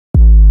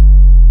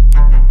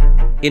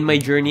In my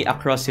journey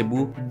across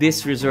Cebu,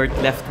 this resort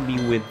left me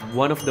with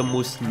one of the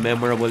most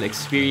memorable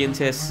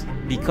experiences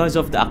because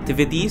of the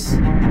activities,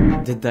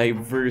 the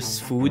diverse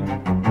food,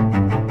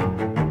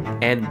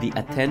 and the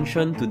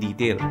attention to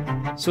detail.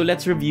 So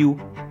let's review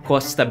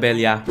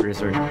Costabella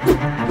Resort.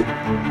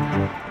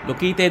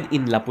 Located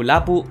in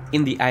Lapu-Lapu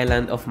in the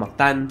island of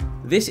Mactan,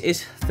 this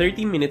is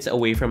 30 minutes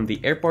away from the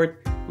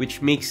airport,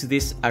 which makes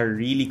this a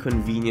really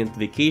convenient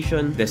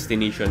vacation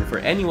destination for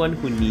anyone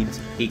who needs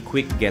a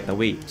quick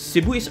getaway.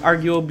 Cebu is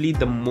arguably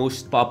the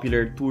most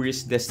popular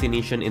tourist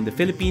destination in the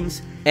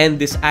Philippines, and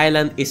this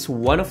island is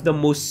one of the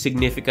most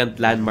significant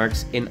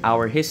landmarks in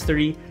our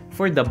history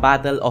for the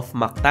Battle of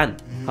Mactan.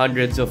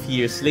 Hundreds of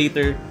years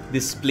later,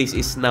 this place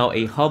is now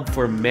a hub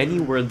for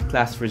many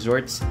world-class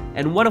resorts,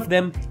 and one of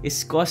them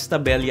is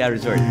Costabella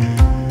Resort.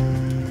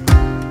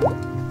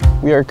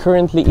 We are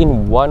currently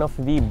in one of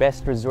the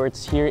best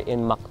resorts here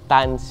in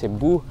Mactan,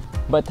 Cebu.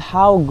 But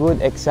how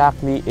good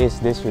exactly is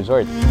this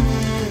resort?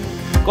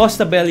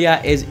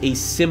 Costabella is a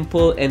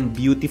simple and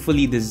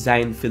beautifully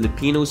designed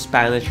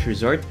Filipino-Spanish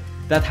resort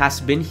that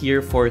has been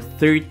here for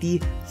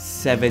 37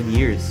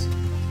 years.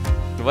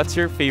 What's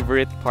your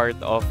favorite part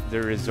of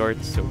the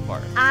resort so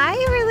far? I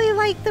really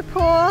like the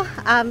pool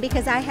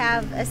because I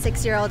have a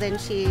 6-year-old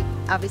and she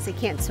obviously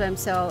can't swim,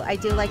 so I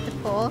do like the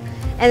pool.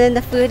 And then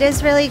the food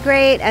is really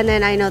great, and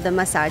then I know the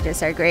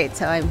massages are great,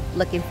 so I'm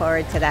looking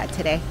forward to that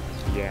today.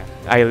 Yeah,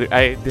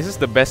 this is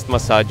the best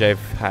massage I've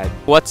had.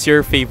 What's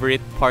your favorite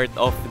part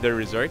of the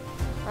resort?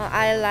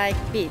 I like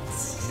beach.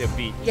 The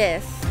beach.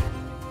 Yes.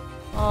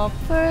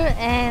 Food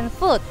and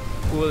food.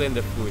 Pool and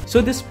the food. So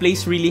this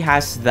place really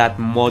has that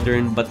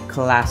modern but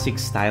classic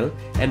style,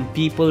 and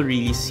people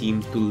really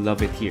seem to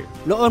love it here.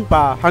 Noon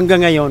pa,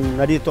 hanggang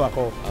ngayon, nandito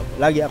ako.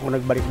 Lagi ako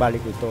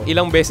nagbalik-balik dito.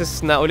 Ilang beses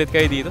na ulit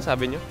kayo dito,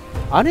 sabi nyo?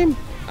 6.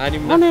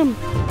 6 na?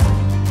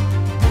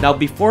 6. Now,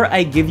 before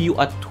I give you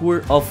a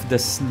tour of the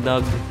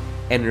snug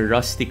and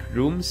rustic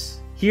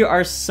rooms, here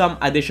are some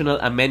additional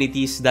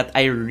amenities that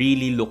I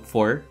really look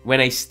for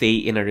when I stay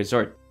in a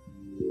resort.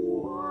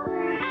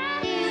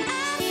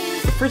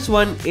 The first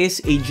one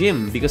is a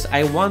gym because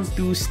I want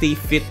to stay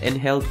fit and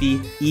healthy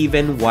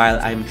even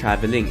while I'm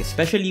traveling,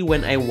 especially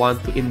when I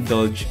want to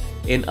indulge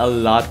in a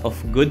lot of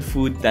good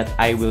food that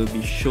I will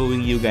be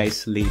showing you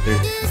guys later.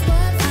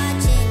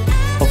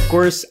 Of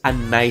course, a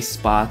nice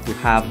spa to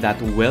have that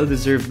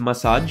well-deserved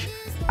massage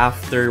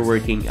after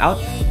working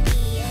out.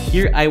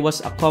 Here I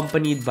was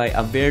accompanied by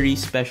a very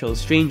special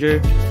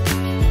stranger.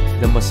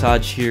 The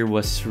massage here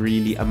was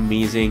really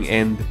amazing,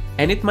 and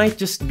it might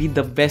just be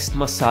the best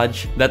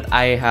massage that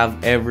I have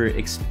ever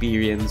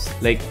experienced,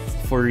 like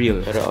for real.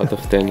 Out of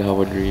 10, how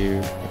would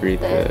you rate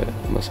the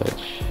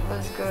massage? It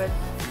was good.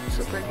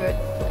 Super good.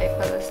 I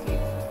fell asleep.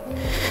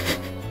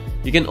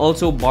 You can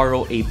also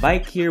borrow a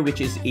bike here,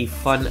 which is a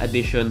fun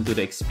addition to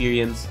the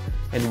experience.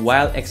 And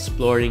while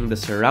exploring the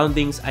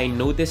surroundings, I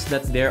noticed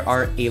that there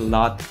are a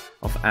lot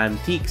of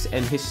antiques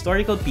and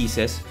historical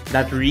pieces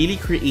that really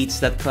creates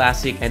that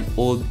classic and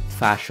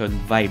old-fashioned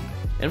vibe.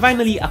 And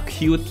finally, a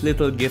cute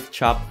little gift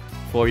shop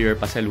for your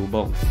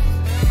pasalubong.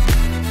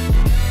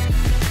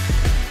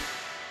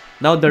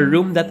 Now, the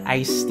room that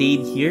I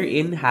stayed here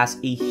in has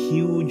a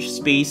huge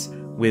space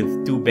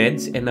with 2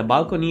 beds and a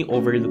balcony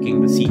overlooking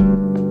the sea.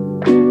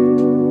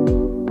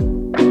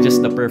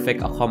 Just the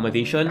perfect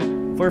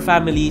accommodation for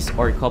families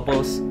or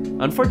couples.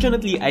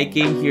 Unfortunately, I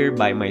came here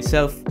by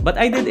myself, but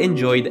I did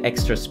enjoy the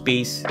extra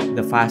space,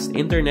 the fast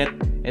internet,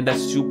 and the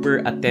super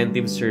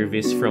attentive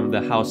service from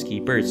the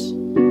housekeepers.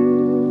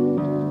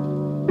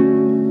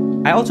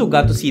 I also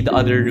got to see the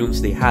other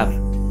rooms they have.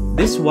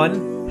 This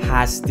one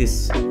has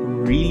this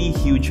really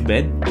huge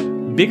bed,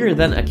 bigger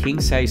than a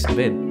king-sized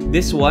bed.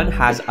 This one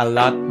has a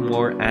lot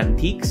more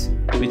antiques,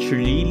 which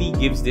really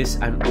gives this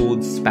an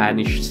old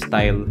Spanish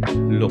style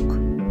look,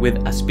 with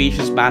a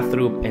spacious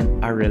bathroom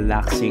and a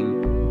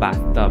relaxing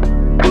bathtub.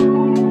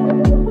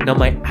 Now,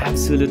 my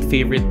absolute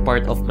favorite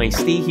part of my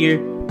stay here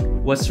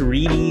was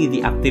really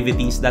the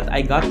activities that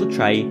I got to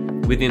try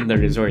within the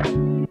resort.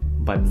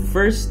 But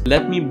first,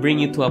 let me bring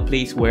you to a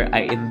place where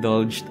I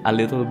indulged a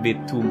little bit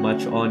too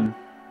much on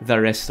the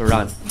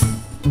restaurant.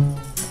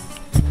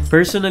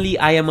 Personally,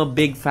 I am a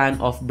big fan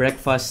of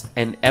breakfast,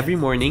 and every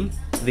morning,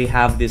 they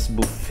have this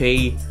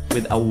buffet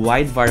with a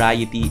wide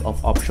variety of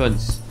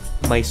options.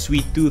 My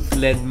sweet tooth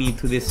led me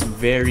to this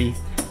very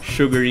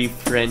sugary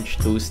French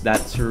toast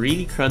that's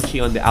really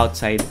crunchy on the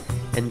outside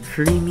and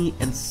creamy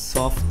and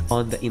soft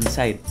on the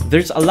inside.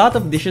 There's a lot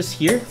of dishes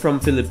here, from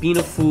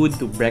Filipino food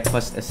to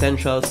breakfast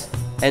essentials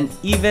and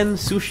even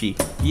sushi.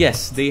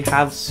 Yes, they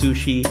have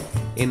sushi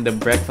in the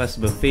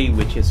breakfast buffet,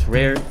 which is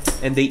rare,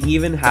 and they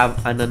even have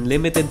an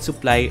unlimited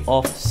supply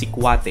of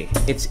sikwate.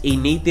 It's a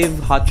native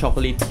hot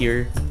chocolate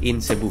here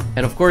in Cebu.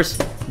 And of course,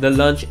 the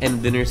lunch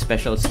and dinner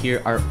specials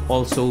here are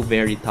also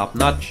very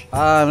top-notch.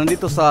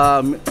 Nandito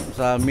sa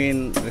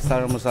main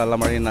restaurant mo sa La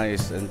Marina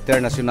is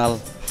international.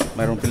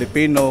 Mayroong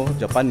Filipino,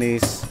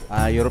 Japanese,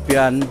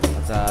 European,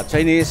 at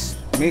Chinese,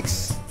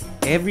 mix.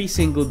 Every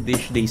single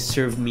dish they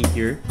served me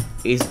here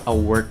is a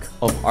work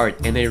of art,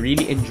 and I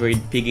really enjoyed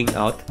picking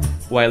out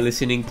while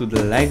listening to the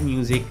live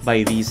music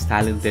by these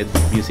talented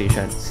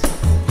musicians.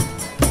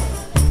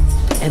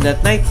 And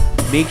at night,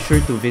 make sure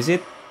to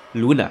visit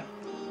Luna.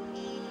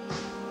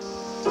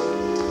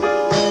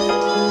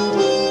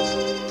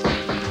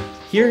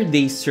 Here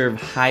they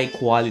serve high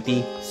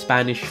quality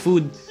Spanish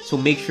food, so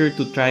make sure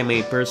to try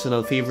my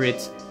personal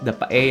favorites, the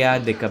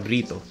paella de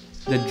cabrito.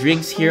 The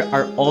drinks here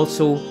are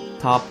also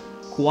top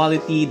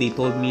quality. They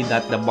told me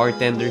that the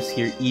bartenders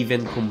here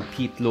even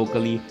compete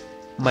locally.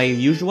 My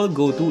usual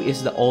go-to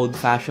is the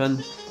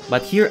old-fashioned,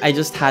 but here I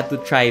just had to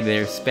try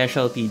their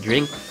specialty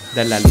drink,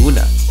 the La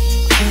Luna.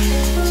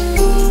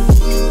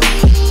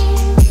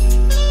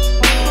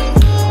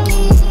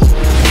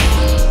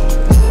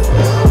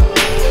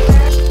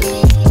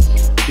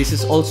 This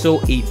is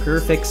also a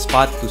perfect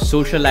spot to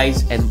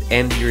socialize and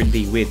end your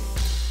day with.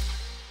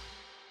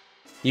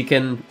 You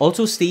can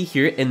also stay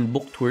here and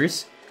book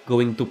tours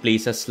going to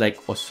places like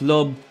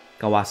Oslob,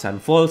 Kawasan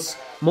Falls,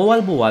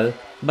 Moalboal,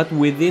 but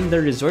within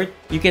the resort,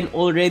 you can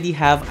already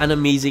have an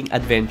amazing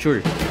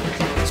adventure.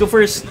 So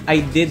first, I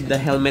did the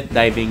helmet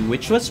diving,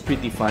 which was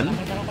pretty fun.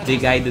 They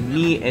guided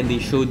me and they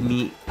showed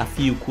me a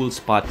few cool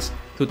spots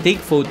to take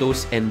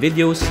photos and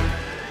videos.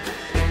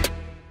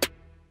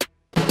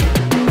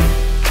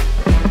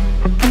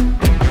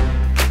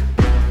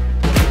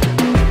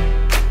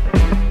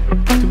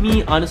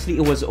 Honestly,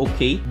 it was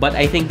okay, but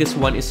I think this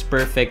one is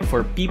perfect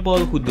for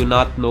people who do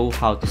not know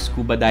how to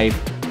scuba dive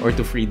or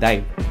to free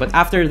dive. But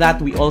after that,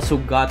 we also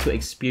got to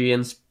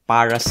experience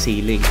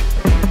parasailing.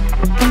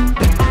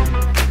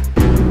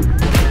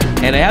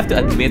 And I have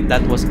to admit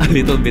that was a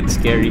little bit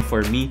scary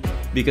for me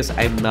because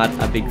I'm not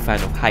a big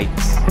fan of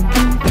heights.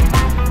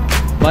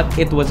 But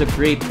it was a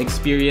great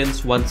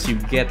experience. Once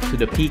you get to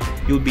the peak,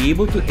 you'll be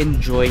able to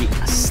enjoy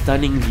a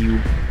stunning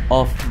view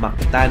of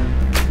Mactan.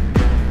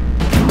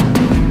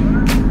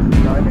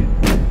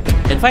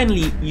 And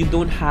finally, you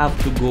don't have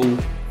to go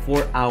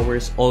 4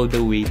 hours all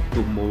the way to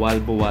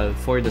Moalboal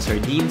for the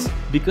sardines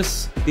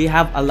because they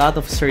have a lot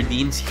of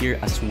sardines here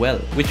as well,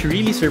 which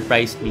really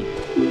surprised me.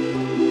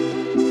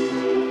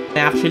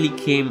 I actually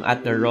came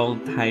at the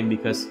wrong time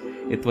because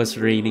it was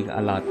raining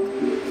a lot.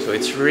 So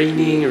it's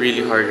raining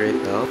really hard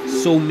right now.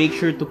 So make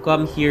sure to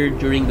come here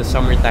during the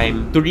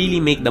summertime to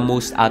really make the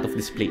most out of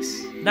this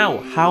place.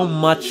 Now, how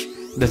much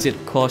does it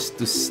cost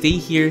to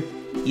stay here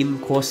in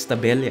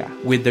Costabella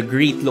with the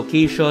great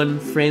location,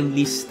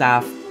 friendly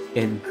staff,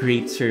 and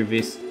great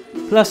service,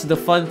 plus the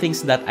fun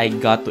things that I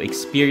got to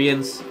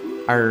experience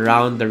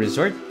around the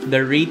resort?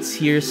 The rates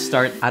here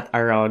start at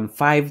around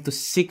 5,000 to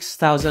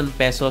 6,000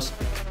 pesos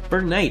per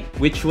night,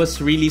 which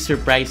was really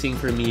surprising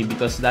for me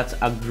because that's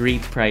a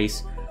great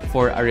price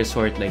for a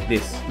resort like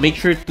this. Make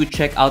sure to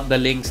check out the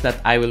links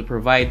that I will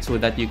provide so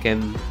that you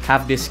can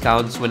have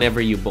discounts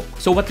whenever you book.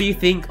 So what do you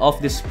think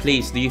of this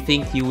place? Do you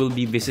think you will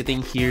be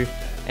visiting here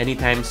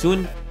anytime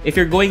soon? If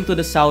you're going to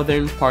the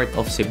southern part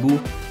of Cebu,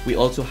 we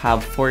also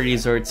have 4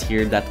 resorts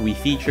here that we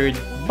featured.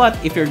 But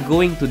if you're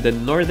going to the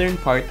northern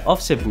part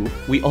of Cebu,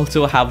 we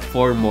also have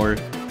 4 more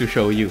to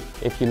show you.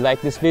 If you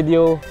like this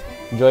video,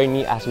 join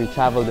me as we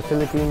travel the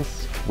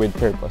Philippines with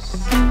purpose.